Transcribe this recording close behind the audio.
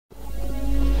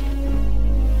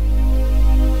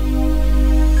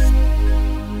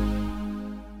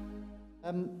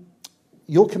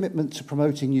your commitment to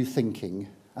promoting new thinking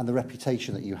and the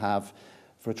reputation that you have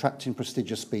for attracting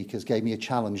prestigious speakers gave me a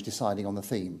challenge deciding on the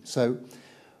theme. So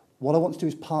what I want to do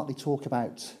is partly talk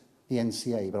about the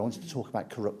NCA, but I wanted to talk about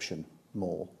corruption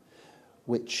more,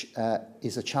 which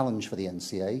is a challenge for the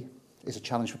NCA, is a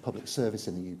challenge for public service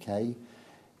in the UK,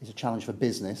 is a challenge for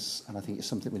business, and I think it's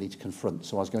something we need to confront.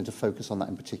 So I was going to focus on that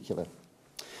in particular.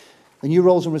 The new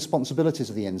roles and responsibilities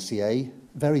of the NCA,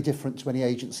 very different to any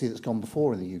agency that's gone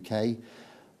before in the UK,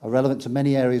 are relevant to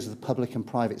many areas of the public and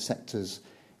private sectors,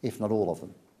 if not all of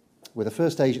them. We're the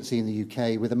first agency in the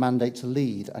UK with a mandate to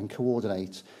lead and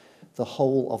coordinate the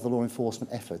whole of the law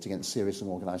enforcement effort against serious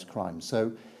and organised crime.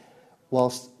 So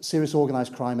whilst serious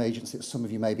organised crime agency that some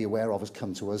of you may be aware of has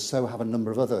come to us, so have a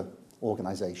number of other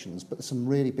organisations, but there's some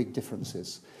really big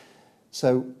differences.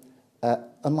 So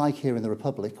unlike here in the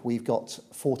Republic, we've got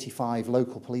 45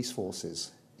 local police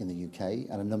forces in the UK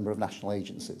and a number of national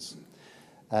agencies.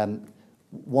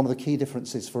 One of the key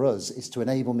differences for us is to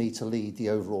enable me to lead the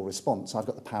overall response. I've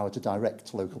got the power to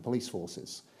direct local police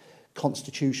forces.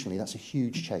 Constitutionally, that's a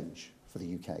huge change for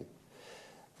the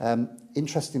UK.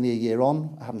 Interestingly, a year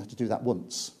on, I haven't had to do that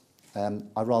once.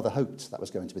 I rather hoped that was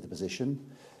going to be the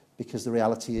position, because the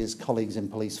reality is colleagues in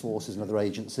police forces and other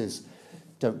agencies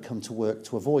don't come to work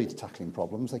to avoid tackling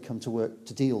problems, they come to work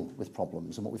to deal with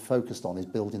problems. And what we've focused on is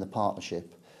building the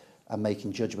partnership and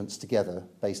making judgments together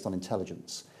based on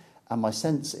intelligence. And my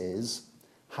sense is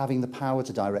having the power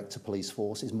to direct a police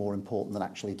force is more important than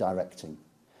actually directing.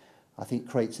 I think it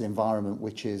creates an environment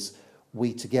which is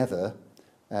we together,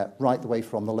 right the way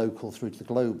from the local through to the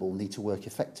global, need to work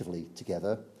effectively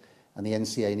together. And the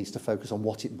NCA needs to focus on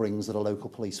what it brings that a local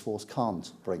police force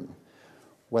can't bring.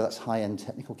 Whether that's high-end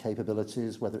technical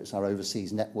capabilities, whether it's our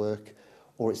overseas network,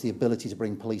 or it's the ability to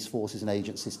bring police forces and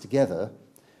agencies together,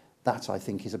 that, I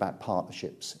think, is about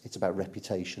partnerships. It's about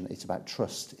reputation. It's about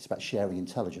trust. It's about sharing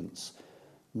intelligence,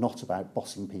 not about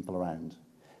bossing people around.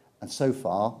 And so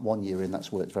far, 1 year in,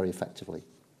 that's worked very effectively.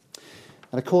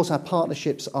 And, of course, our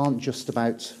partnerships aren't just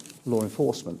about law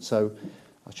enforcement. So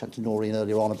I was chatting to Noreen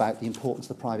earlier on about the importance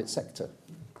of the private sector.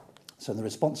 So the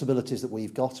responsibilities that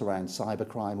we've got around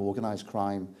cybercrime, organised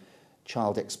crime,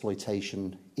 child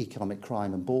exploitation, economic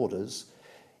crime and borders,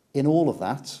 in all of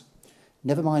that,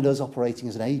 never mind us operating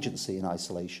as an agency in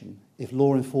isolation, if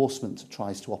law enforcement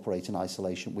tries to operate in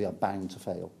isolation, we are bound to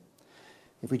fail.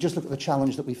 If we just look at the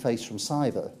challenge that we face from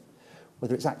cyber,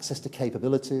 whether it's access to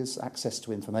capabilities, access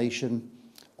to information,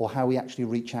 or how we actually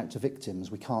reach out to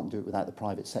victims, we can't do it without the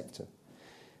private sector.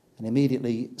 And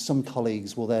immediately, some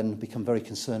colleagues will then become very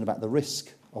concerned about the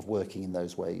risk of working in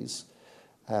those ways.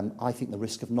 I think the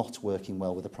risk of not working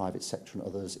well with the private sector and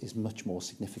others is much more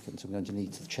significant. We're going to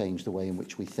need to change the way in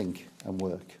which we think and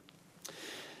work.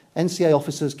 NCA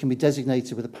officers can be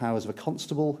designated with the powers of a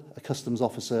constable, a customs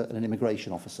officer and an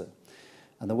immigration officer.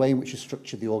 And the way in which we've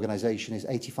structured the organisation is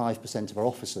 85% of our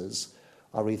officers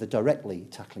are either directly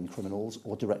tackling criminals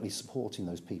or directly supporting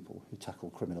those people who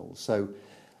tackle criminals. So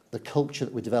the culture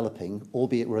that we're developing,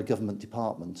 albeit we're a government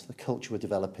department, the culture we're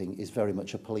developing is very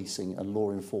much a policing and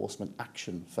law enforcement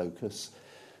action focus,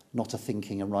 not a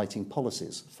thinking and writing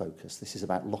policies focus. This is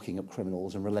about locking up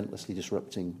criminals and relentlessly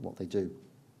disrupting what they do.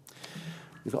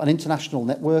 We've got an international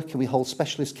network and we hold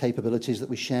specialist capabilities that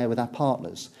we share with our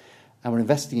partners. And we're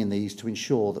investing in these to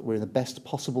ensure that we're in the best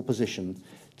possible position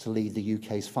to lead the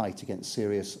UK's fight against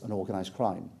serious and organised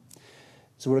crime.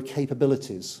 So we're a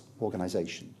capabilities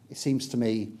organisation. It seems to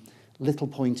me little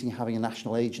point in having a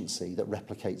national agency that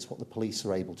replicates what the police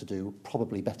are able to do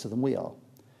probably better than we are.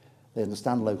 They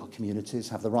understand local communities,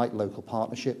 have the right local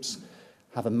partnerships,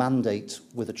 have a mandate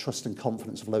with the trust and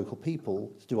confidence of local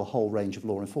people to do a whole range of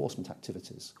law enforcement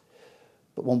activities.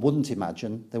 But one wouldn't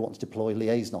imagine they want to deploy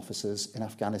liaison officers in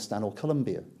Afghanistan or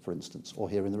Colombia, for instance, or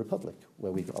here in the Republic,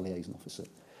 where we've got a liaison officer.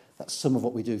 That's some of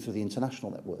what we do through the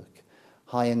international network.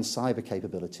 High-end cyber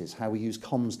capabilities, how we use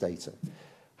comms data,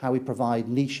 how we provide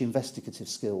niche investigative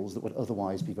skills that would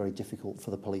otherwise be very difficult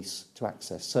for the police to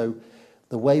access. So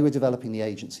the way we're developing the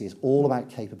agency is all about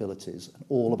capabilities and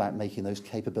all about making those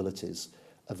capabilities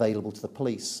available to the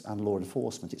police and law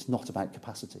enforcement. It's not about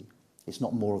capacity. It's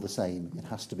not more of the same. It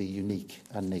has to be unique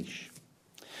and niche.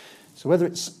 So whether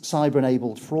it's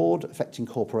cyber-enabled fraud affecting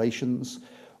corporations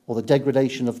or the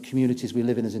degradation of communities we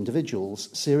live in as individuals,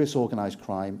 serious organised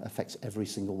crime affects every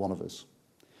single one of us.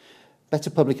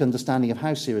 Better public understanding of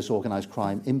how serious organised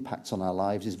crime impacts on our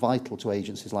lives is vital to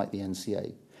agencies like the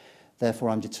NCA. Therefore,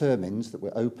 I'm determined that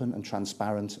we're open and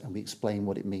transparent and we explain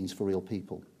what it means for real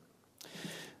people.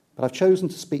 But I've chosen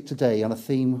to speak today on a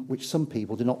theme which some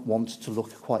people do not want to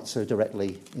look quite so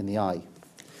directly in the eye.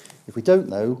 If we don't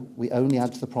know, we only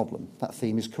add to the problem. That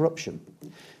theme is corruption.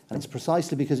 And it's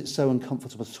precisely because it's so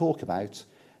uncomfortable to talk about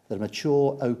that a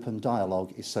mature, open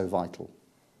dialogue is so vital.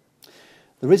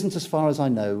 There isn't, as far as I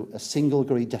know, a single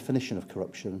agreed definition of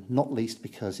corruption, not least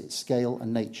because its scale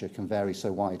and nature can vary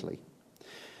so widely.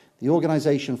 The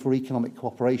Organisation for Economic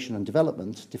Cooperation and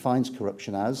Development defines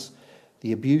corruption as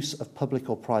the abuse of public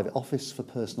or private office for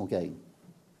personal gain.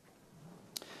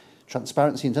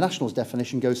 Transparency International's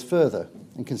definition goes further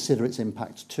and consider its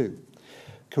impact too.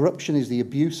 Corruption is the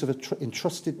abuse of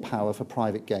entrusted power for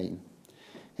private gain.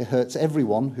 It hurts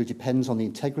everyone who depends on the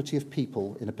integrity of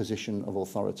people in a position of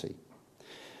authority.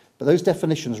 But those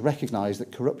definitions recognise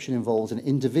that corruption involves an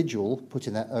individual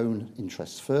putting their own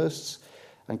interests first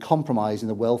and compromising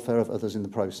the welfare of others in the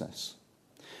process.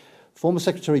 Former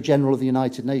Secretary-General of the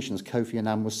United Nations, Kofi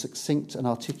Annan, was succinct and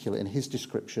articulate in his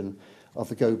description of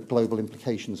the global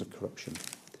implications of corruption.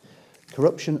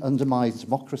 Corruption undermines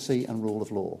democracy and rule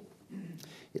of law.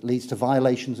 It leads to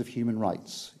violations of human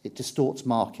rights. It distorts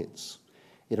markets.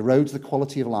 It erodes the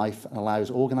quality of life and allows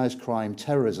organised crime,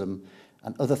 terrorism,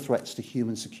 and other threats to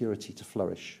human security to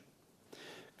flourish.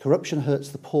 Corruption hurts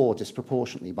the poor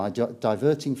disproportionately by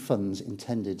diverting funds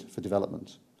intended for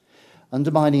development,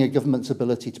 undermining a government's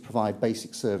ability to provide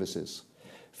basic services,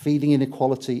 feeding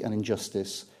inequality and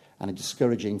injustice, and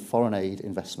discouraging foreign aid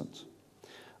investment.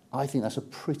 I think that's a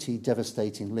pretty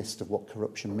devastating list of what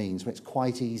corruption means, but it's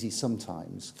quite easy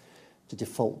sometimes to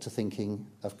default to thinking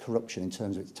of corruption in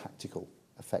terms of its tactical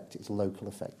effect, its local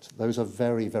effect. Those are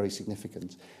very, very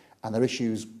significant. And they're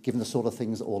issues, given the sort of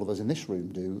things that all of us in this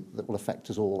room do, that will affect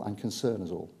us all and concern us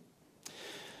all.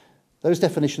 Those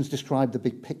definitions describe the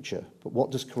big picture, but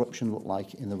what does corruption look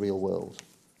like in the real world?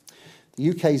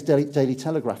 The UK's Daily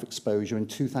Telegraph exposure in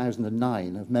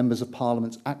 2009 of members of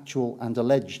Parliament's actual and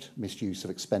alleged misuse of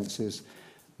expenses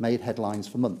made headlines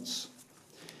for months.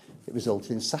 It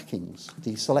resulted in sackings,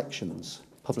 deselections,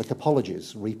 public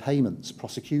apologies, repayments,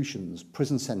 prosecutions,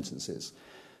 prison sentences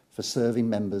for serving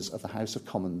members of the House of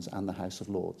Commons and the House of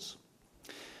Lords.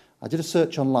 I did a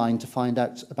search online to find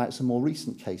out about some more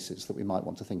recent cases that we might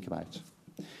want to think about.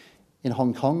 In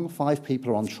Hong Kong, 5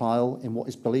 people are on trial in what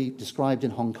is described in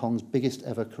Hong Kong's biggest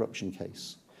ever corruption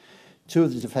case. 2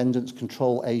 of the defendants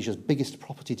control Asia's biggest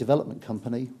property development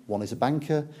company. 1 is a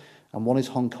banker, and 1 is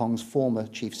Hong Kong's former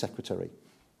chief secretary.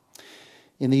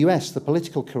 In the US, the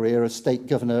political career of State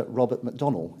Governor Robert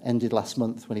McDonnell ended last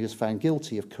month when he was found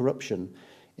guilty of corruption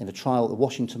in a trial the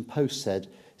Washington Post said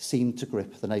seemed to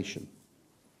grip the nation.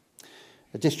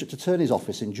 A district attorney's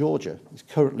office in Georgia is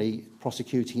currently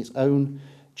prosecuting its own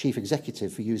chief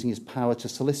executive for using his power to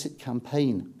solicit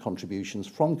campaign contributions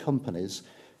from companies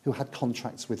who had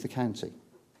contracts with the county.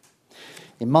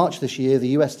 In March this year, the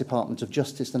US Department of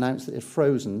Justice announced that it had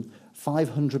frozen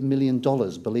 $500 million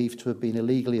believed to have been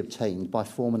illegally obtained by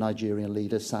former Nigerian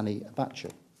leader Sani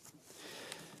Abacha.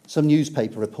 Some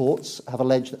newspaper reports have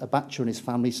alleged that Abacha and his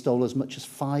family stole as much as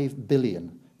 £5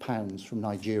 billion from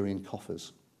Nigerian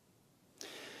coffers.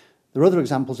 There are other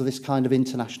examples of this kind of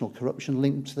international corruption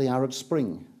linked to the Arab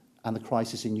Spring and the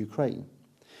crisis in Ukraine.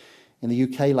 In the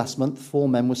UK last month, 4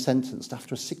 men were sentenced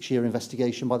after a 6-year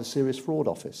investigation by the Serious Fraud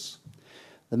Office.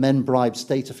 The men bribed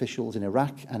state officials in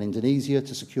Iraq and Indonesia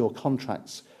to secure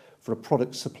contracts for a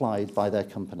product supplied by their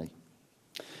company.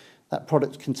 That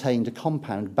product contained a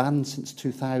compound banned since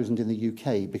 2000 in the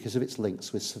UK because of its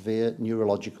links with severe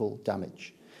neurological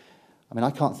damage. I mean,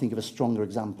 I can't think of a stronger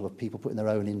example of people putting their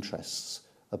own interests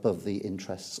above the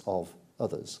interests of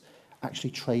others,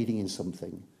 actually trading in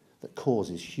something that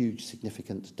causes huge,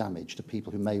 significant damage to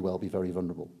people who may well be very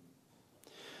vulnerable.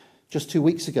 Just 2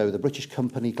 weeks ago, the British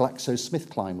company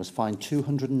GlaxoSmithKline was fined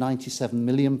 £297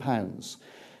 million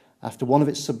after one of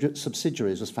its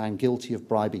subsidiaries was found guilty of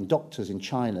bribing doctors in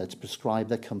China to prescribe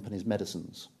their company's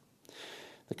medicines.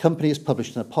 The company has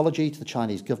published an apology to the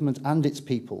Chinese government and its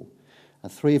people,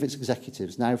 and 3 of its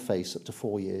executives now face up to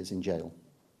 4 years in jail.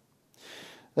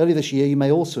 Earlier this year, you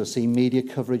may also have seen media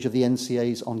coverage of the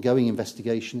NCA's ongoing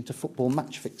investigation into football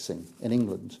match fixing in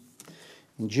England.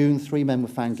 In June, 3 men were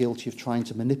found guilty of trying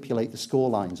to manipulate the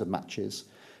scorelines of matches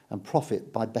and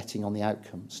profit by betting on the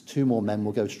outcomes. 2 more men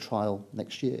will go to trial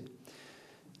next year.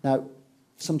 Now,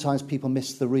 sometimes people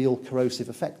miss the real corrosive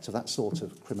effect of that sort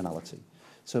of criminality.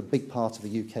 So a big part of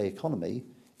the UK economy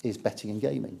is betting and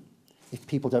gaming. If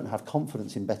people don't have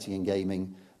confidence in betting and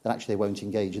gaming, then actually they won't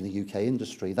engage in the UK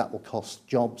industry. That will cost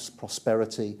jobs,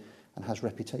 prosperity, and has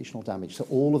reputational damage. So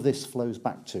all of this flows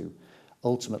back to,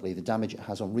 ultimately, the damage it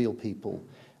has on real people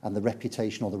and the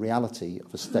reputation or the reality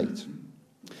of a state.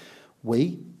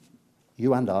 We,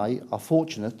 you and I, are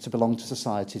fortunate to belong to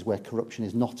societies where corruption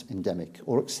is not endemic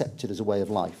or accepted as a way of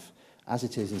life, as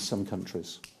it is in some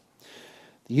countries.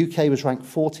 The UK was ranked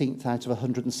 14th out of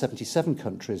 177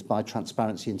 countries by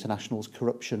Transparency International's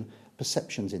Corruption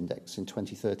Perceptions Index in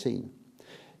 2013.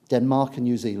 Denmark and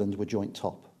New Zealand were joint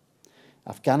top.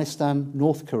 Afghanistan,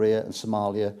 North Korea and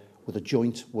Somalia were the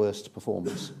joint worst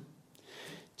performers.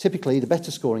 Typically, the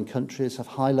better scoring countries have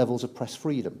high levels of press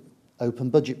freedom, open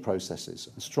budget processes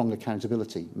and strong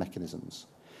accountability mechanisms.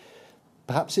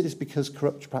 Perhaps it is because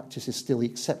corrupt practice is still the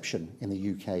exception in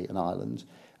the UK and Ireland,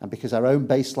 and because our own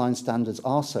baseline standards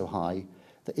are so high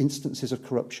that instances of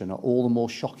corruption are all the more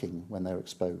shocking when they're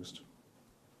exposed.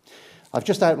 I've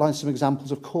just outlined some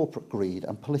examples of corporate greed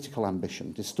and political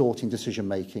ambition distorting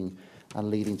decision-making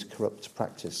and leading to corrupt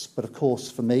practice. But of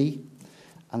course, for me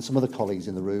and some other colleagues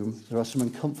in the room, there are some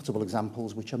uncomfortable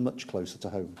examples which are much closer to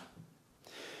home.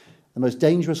 The most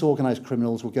dangerous organised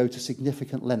criminals will go to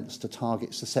significant lengths to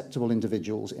target susceptible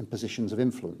individuals in positions of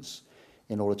influence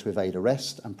in order to evade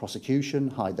arrest and prosecution,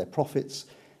 hide their profits,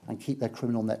 and keep their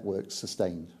criminal networks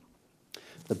sustained.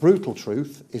 The brutal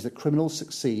truth is that criminals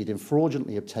succeed in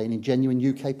fraudulently obtaining genuine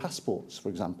UK passports, for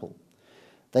example.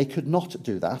 They could not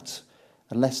do that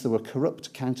unless there were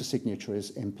corrupt counter-signatories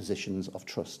in positions of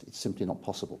trust. It's simply not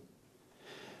possible.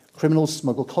 Criminals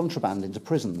smuggle contraband into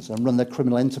prisons and run their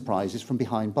criminal enterprises from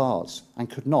behind bars, and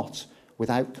could not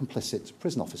without complicit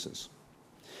prison officers.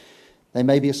 They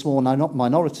may be a small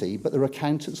minority, but there are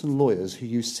accountants and lawyers who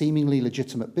use seemingly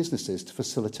legitimate businesses to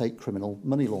facilitate criminal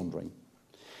money laundering.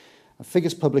 And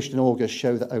figures published in August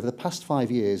show that over the past 5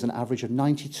 years, an average of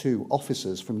 92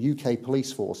 officers from UK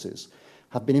police forces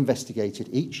have been investigated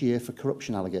each year for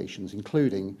corruption allegations,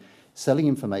 including selling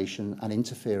information and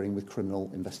interfering with criminal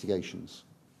investigations.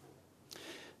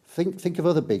 Think of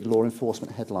other big law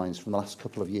enforcement headlines from the last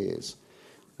couple of years.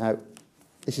 Now,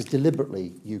 this is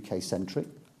deliberately UK-centric.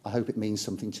 I hope it means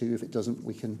something to you. If it doesn't,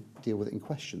 we can deal with it in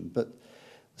question. But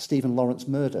the Stephen Lawrence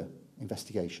murder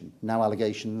investigation, now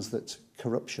allegations that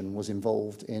corruption was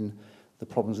involved in the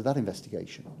problems with that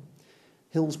investigation.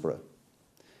 Hillsborough,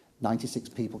 96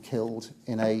 people killed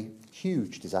in a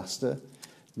huge disaster,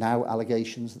 now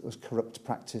allegations that there was corrupt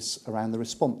practice around the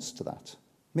response to that.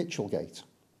 Mitchellgate.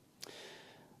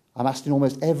 I'm asked in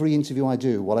almost every interview I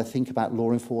do what I think about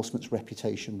law enforcement's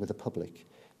reputation with the public.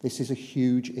 This is a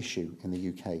huge issue in the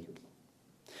UK.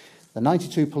 The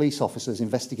 92 police officers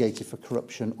investigated for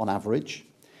corruption on average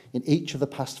in each of the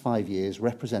past 5 years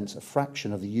represents a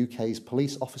fraction of the UK's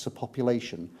police officer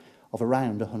population of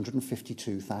around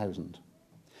 152,000.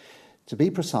 To be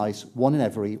precise, 1 in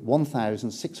every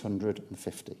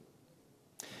 1,650.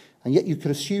 And yet you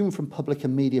could assume from public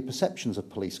and media perceptions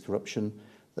of police corruption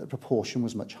that the proportion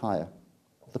was much higher.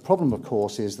 The problem, of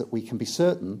course, is that we can be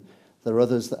certain there are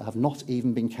others that have not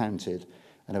even been counted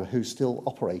and who are still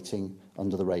operating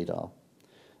under the radar.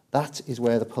 That is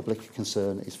where the public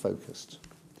concern is focused.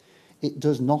 It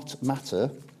does not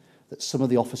matter that some of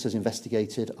the officers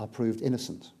investigated are proved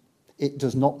innocent. It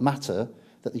does not matter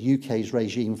that the UK's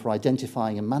regime for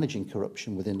identifying and managing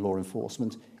corruption within law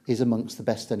enforcement is amongst the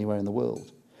best anywhere in the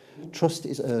world. Trust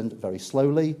is earned very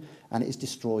slowly and it is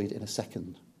destroyed in a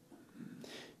second.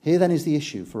 Here then is the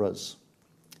issue for us.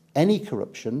 Any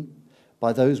corruption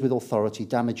by those with authority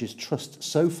damages trust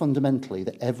so fundamentally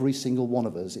that every single one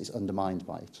of us is undermined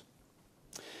by it.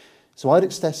 So I'd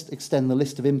extend the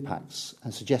list of impacts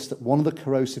and suggest that one of the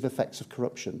corrosive effects of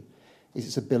corruption is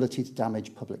its ability to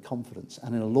damage public confidence.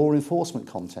 And in a law enforcement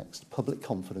context, public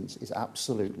confidence is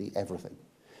absolutely everything.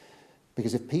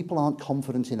 Because if people aren't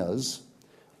confident in us,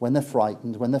 when they're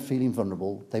frightened, when they're feeling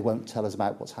vulnerable, they won't tell us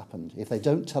about what's happened. If they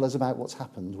don't tell us about what's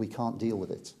happened, we can't deal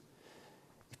with it.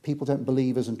 If people don't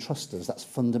believe us and trust us, that's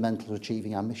fundamental to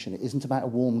achieving our mission. It isn't about a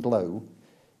warm glow.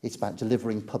 It's about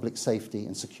delivering public safety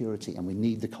and security, and we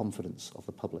need the confidence of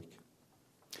the public.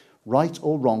 Right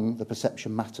or wrong, the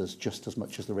perception matters just as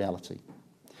much as the reality.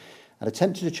 And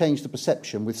attempting to change the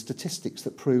perception with statistics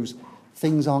that proves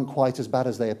things aren't quite as bad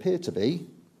as they appear to be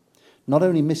not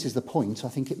only misses the point, I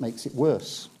think it makes it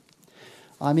worse.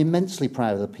 I'm immensely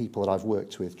proud of the people that I've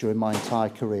worked with during my entire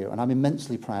career, and I'm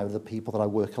immensely proud of the people that I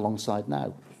work alongside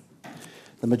now.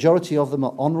 The majority of them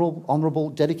are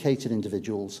honourable, dedicated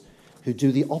individuals who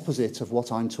do the opposite of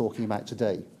what I'm talking about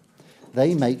today.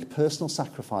 They make personal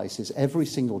sacrifices every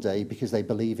single day because they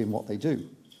believe in what they do.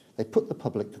 They put the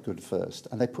public good first,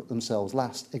 and they put themselves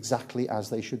last, exactly as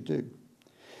they should do.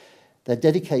 Their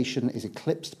dedication is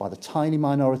eclipsed by the tiny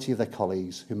minority of their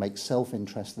colleagues who make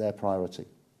self-interest their priority.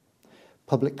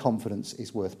 Public confidence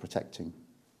is worth protecting.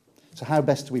 So how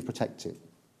best do we protect it?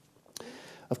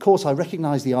 Of course, I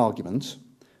recognise the argument.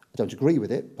 I don't agree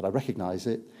with it, but I recognise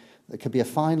it. There could be a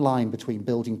fine line between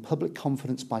building public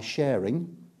confidence by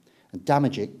sharing and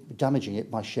damaging it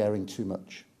by sharing too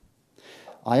much.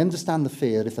 I understand the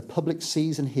fear that if the public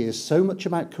sees and hears so much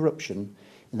about corruption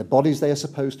in the bodies they are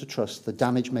supposed to trust, the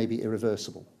damage may be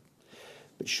irreversible.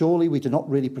 But surely we do not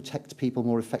really protect people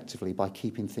more effectively by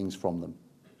keeping things from them.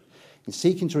 In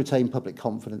seeking to retain public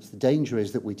confidence, the danger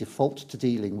is that we default to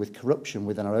dealing with corruption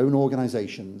within our own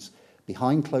organisations,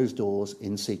 behind closed doors,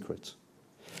 in secret.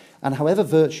 And however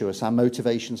virtuous our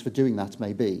motivations for doing that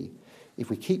may be, if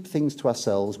we keep things to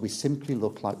ourselves, we simply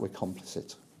look like we're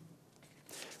complicit.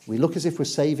 We look as if we're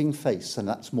saving face, and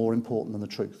that's more important than the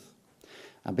truth.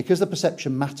 And because the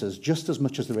perception matters just as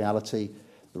much as the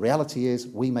reality is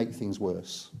we make things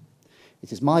worse.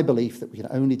 It is my belief that we can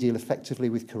only deal effectively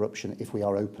with corruption if we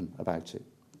are open about it.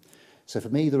 So for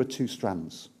me, there are two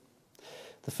strands.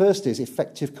 The first is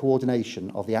effective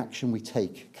coordination of the action we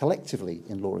take collectively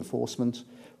in law enforcement,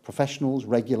 professionals,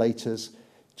 regulators,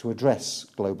 to address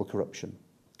global corruption.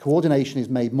 Coordination is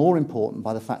made more important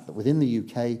by the fact that within the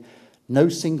UK, no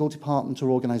single department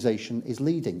or organisation is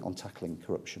leading on tackling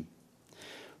corruption.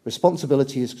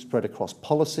 Responsibility is spread across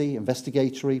policy,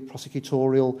 investigatory,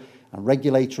 prosecutorial and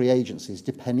regulatory agencies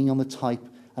depending on the type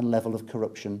and level of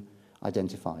corruption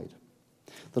identified.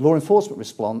 The law enforcement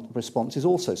response is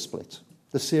also split.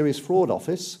 The Serious Fraud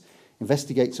Office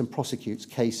investigates and prosecutes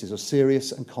cases of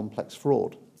serious and complex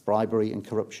fraud, bribery and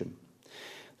corruption.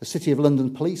 The City of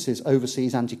London Police's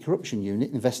Overseas Anti-Corruption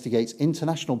Unit investigates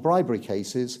international bribery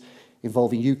cases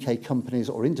involving UK companies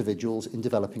or individuals in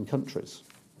developing countries.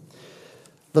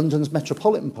 London's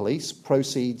Metropolitan Police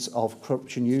Proceeds of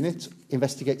Corruption Unit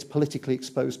investigates politically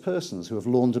exposed persons who have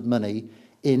laundered money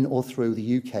in or through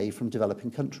the UK from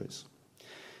developing countries.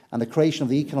 And the creation of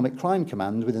the Economic Crime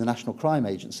Command within the National Crime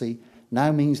Agency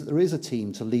now means that there is a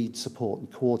team to lead, support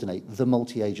and coordinate the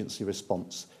multi-agency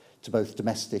response to both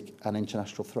domestic and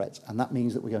international threats. And that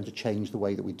means that we're going to change the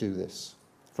way that we do this.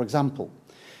 For example,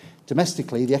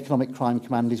 domestically, the Economic Crime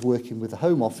Command is working with the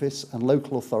Home Office and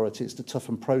local authorities to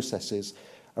toughen processes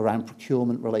around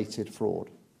procurement-related fraud.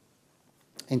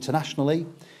 Internationally,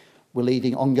 we're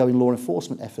leading ongoing law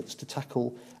enforcement efforts to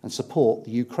tackle and support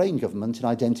the Ukraine government in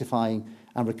identifying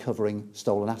and recovering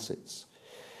stolen assets.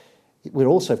 We're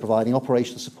also providing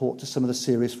operational support to some of the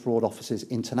Serious Fraud Office's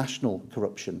international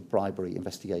corruption bribery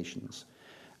investigations.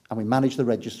 And we manage the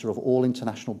register of all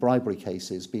international bribery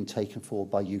cases being taken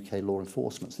forward by UK law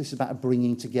enforcement. So this is about a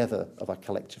bringing together of our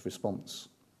collective response.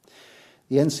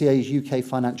 The NCA's UK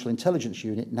Financial Intelligence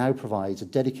Unit now provides a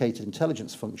dedicated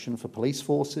intelligence function for police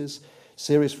forces,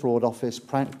 Serious Fraud Office,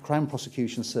 Crown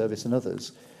Prosecution Service and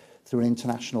others through an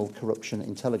international corruption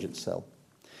intelligence cell.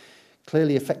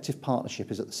 Clearly, effective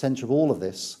partnership is at the centre of all of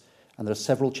this, and there are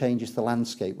several changes to the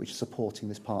landscape which are supporting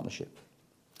this partnership.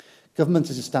 Government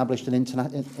has established an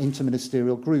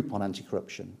interministerial group on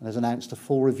anti-corruption and has announced a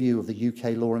full review of the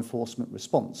UK law enforcement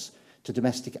response to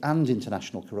domestic and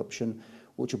international corruption,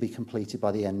 which will be completed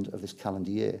by the end of this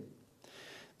calendar year.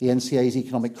 The NCA's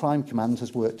Economic Crime Command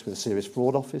has worked with the Serious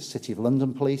Fraud Office, City of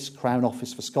London Police, Crown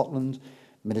Office for Scotland,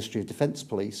 Ministry of Defence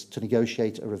Police to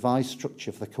negotiate a revised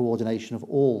structure for the coordination of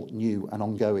all new and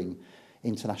ongoing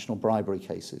international bribery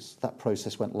cases. That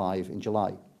process went live in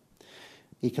July.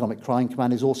 The Economic Crime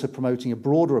Command is also promoting a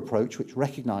broader approach which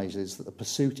recognises that the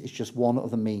pursuit is just one of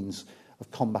the means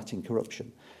of combating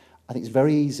corruption. I think it's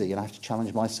very easy, and I have to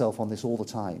challenge myself on this all the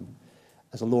time,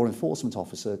 as a law enforcement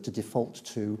officer to default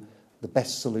to the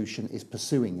best solution is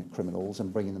pursuing criminals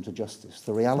and bringing them to justice.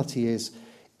 The reality is,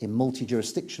 in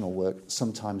multi-jurisdictional work,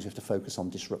 sometimes you have to focus on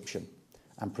disruption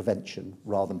and prevention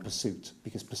rather than pursuit,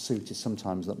 because pursuit is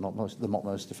sometimes the not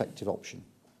most effective option.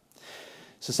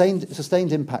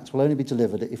 Sustained impact will only be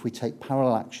delivered if we take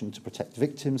parallel action to protect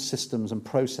victims, systems and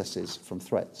processes from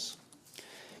threats,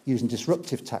 using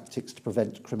disruptive tactics to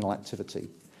prevent criminal activity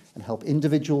and help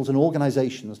individuals and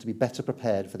organisations to be better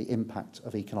prepared for the impact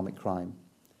of economic crime.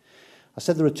 I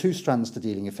said there are two strands to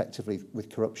dealing effectively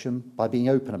with corruption by being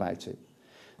open about it.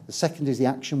 The second is the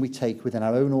action we take within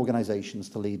our own organisations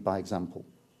to lead by example.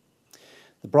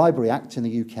 The Bribery Act in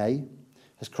the UK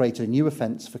has created a new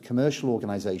offence for commercial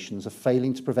organisations of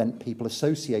failing to prevent people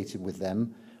associated with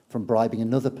them from bribing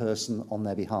another person on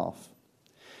their behalf.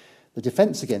 The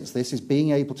defence against this is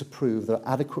being able to prove there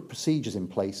are adequate procedures in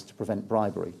place to prevent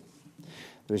bribery.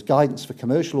 There is guidance for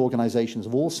commercial organisations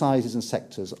of all sizes and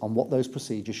sectors on what those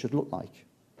procedures should look like.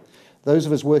 Those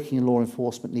of us working in law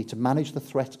enforcement need to manage the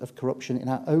threat of corruption in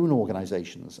our own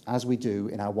organisations, as we do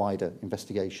in our wider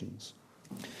investigations.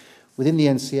 Within the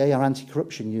NCA, our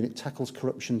anti-corruption unit tackles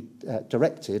corruption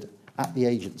directed at the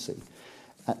agency.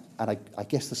 And I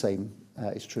guess the same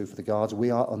is true for the Guards.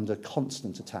 We are under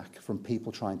constant attack from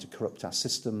people trying to corrupt our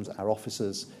systems, our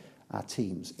officers, our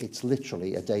teams. It's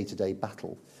literally a day-to-day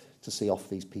battle to see off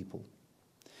these people.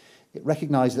 It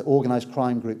recognises that organised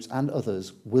crime groups and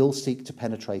others will seek to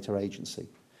penetrate our agency,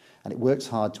 and it works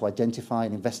hard to identify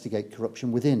and investigate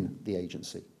corruption within the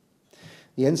agency.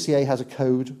 The NCA has a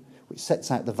code which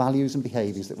sets out the values and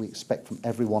behaviours that we expect from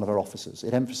every one of our officers.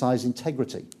 It emphasises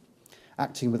integrity,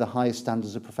 acting with the highest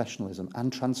standards of professionalism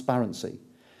and transparency,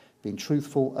 being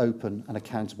truthful, open and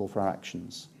accountable for our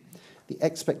actions. The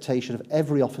expectation of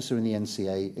every officer in the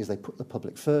NCA is they put the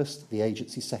public first, the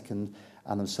agency second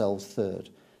and themselves third.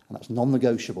 And that's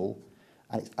non-negotiable,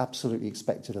 and it's absolutely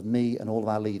expected of me and all of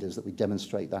our leaders that we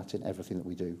demonstrate that in everything that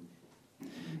we do.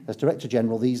 As Director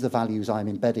General, these are the values I'm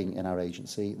embedding in our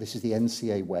agency. This is the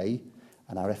NCA way,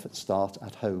 and our efforts start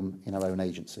at home in our own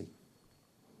agency.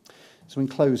 So in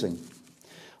closing,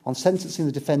 on sentencing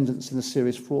the defendants in the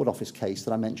Serious Fraud Office case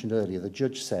that I mentioned earlier, the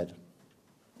judge said,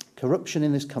 corruption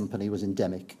in this company was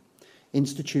endemic,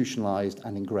 institutionalised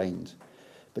and ingrained,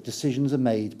 but decisions are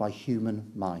made by human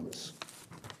minds.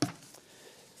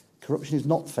 Corruption is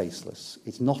not faceless,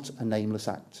 it's not a nameless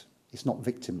act, it's not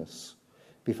victimless.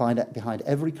 Behind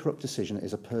every corrupt decision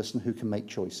is a person who can make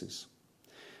choices.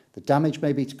 The damage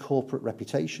may be to corporate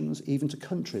reputations, even to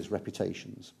countries'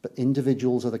 reputations, but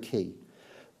individuals are the key,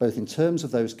 both in terms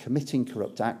of those committing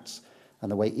corrupt acts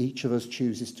and the way each of us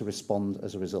chooses to respond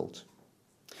as a result.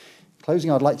 In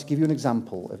closing, I'd like to give you an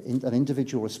example of an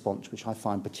individual response which I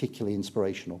find particularly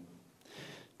inspirational.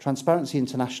 Transparency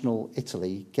International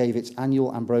Italy gave its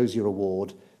annual Ambrosia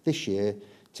Award this year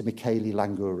to Michele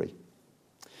Languri.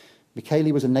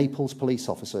 Michele was a Naples police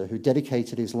officer who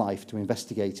dedicated his life to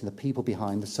investigating the people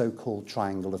behind the so-called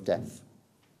Triangle of Death.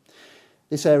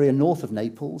 This area north of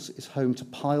Naples is home to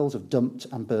piles of dumped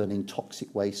and burning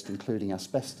toxic waste, including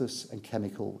asbestos and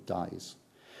chemical dyes.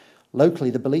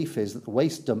 Locally, the belief is that the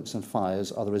waste dumps and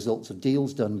fires are the results of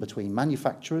deals done between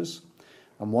manufacturers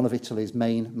and one of Italy's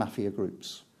main mafia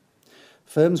groups.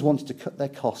 Firms wanted to cut their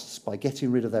costs by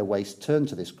getting rid of their waste turned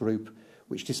to this group,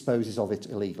 which disposes of it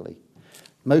illegally,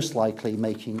 most likely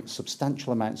making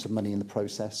substantial amounts of money in the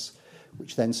process,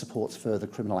 which then supports further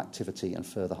criminal activity and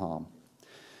further harm.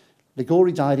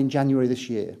 Liguri died in January this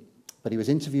year, but he was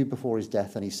interviewed before his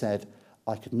death and he said,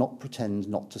 "I could not pretend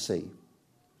not to see."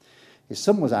 His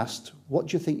son was asked, "What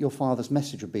do you think your father's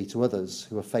message would be to others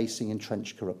who are facing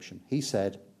entrenched corruption?" He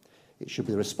said, "It should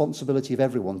be the responsibility of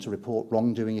everyone to report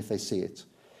wrongdoing if they see it,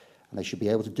 and they should be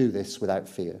able to do this without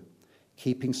fear.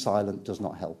 Keeping silent does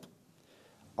not help."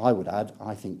 I would add,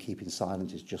 I think keeping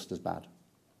silent is just as bad.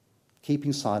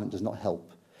 Keeping silent does not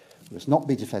help. We must not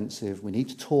be defensive. We need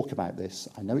to talk about this.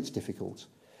 I know it's difficult.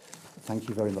 But thank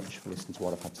you very much for listening to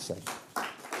what I've had to say.